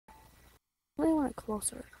I want it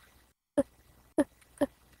closer.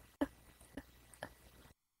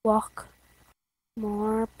 Walk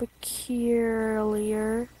more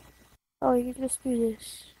peculiar. Oh, you can just do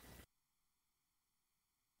this.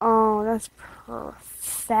 Oh, that's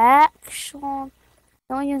perfection.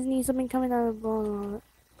 Now I just need something coming out of the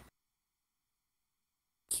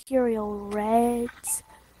Curial Reds.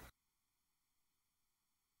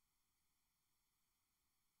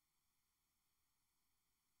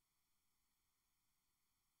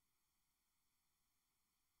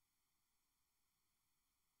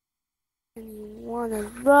 I need one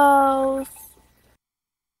of those.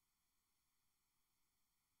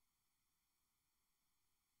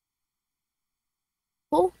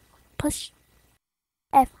 Pull, push,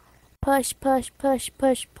 F, push, push, push,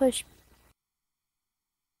 push, push.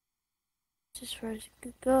 Just where it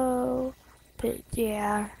could go. Put it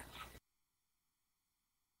there.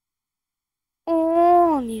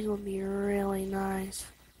 Oh, these will be really nice.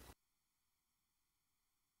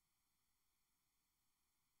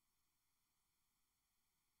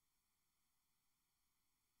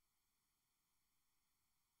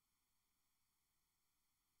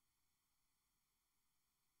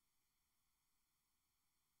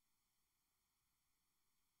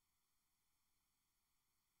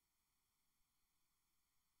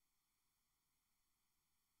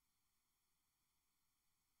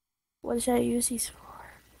 What should I use these for?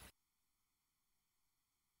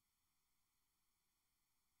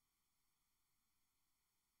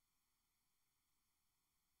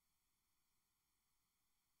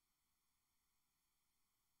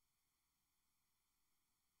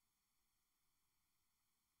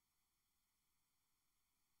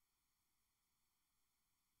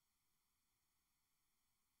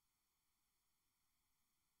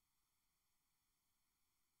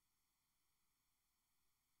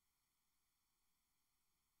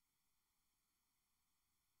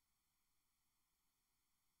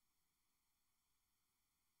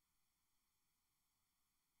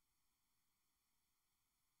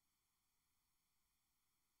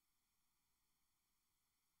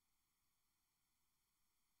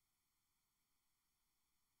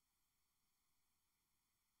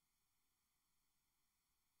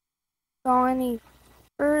 So I need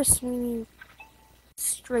first we need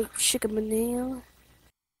straight chicken banana.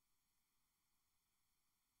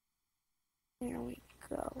 There we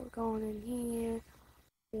go. We're going in here.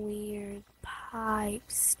 Weird pipe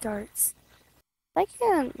starts. I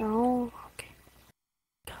can't know. Okay.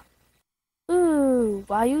 Ooh,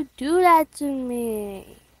 why you do that to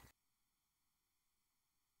me?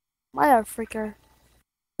 Mother freaker.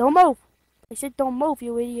 Don't move. I said don't move,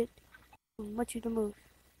 you idiot. I want you to move.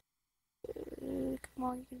 Come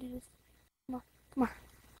on, you can do this. Come on, come on.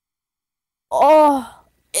 Oh,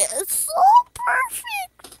 it's so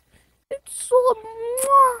perfect. It's so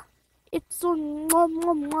mwah. It's so mwah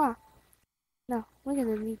mwah mwah. Now, we're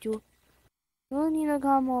gonna need you. You need to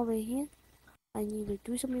come over here. I need to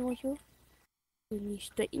do something with you. We need to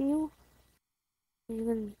straighten you. You're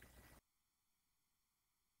gonna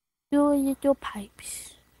do little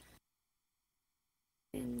pipes.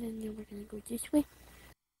 And then we're gonna go this way.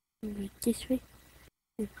 And go this way.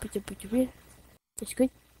 And put the rear. That's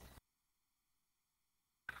good.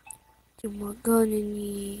 Then we're gonna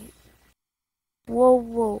need. Whoa,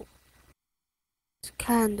 whoa. It's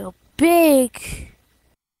kind of big.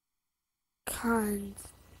 Kind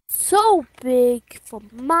so big for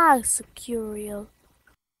my security. Let's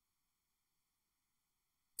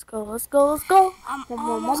go, let's go, let's go. I'm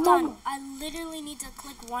almost done. I literally need to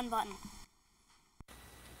click one button.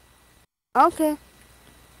 Okay.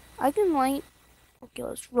 I can wait. Okay,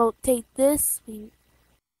 let's rotate this.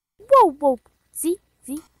 Whoa, whoa. See?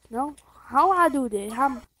 See? No? How I do this? How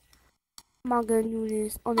am I gonna do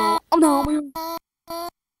this? Oh no. Oh no.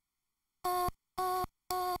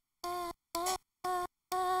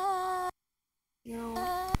 No.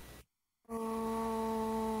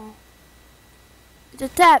 It's a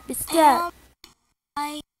tap. It's a tap.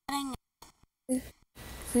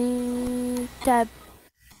 See? Tap.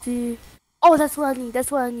 See? Oh, that's what I need. That's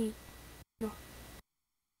what I need. No.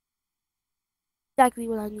 Exactly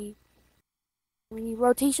what I need. We need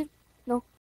rotation.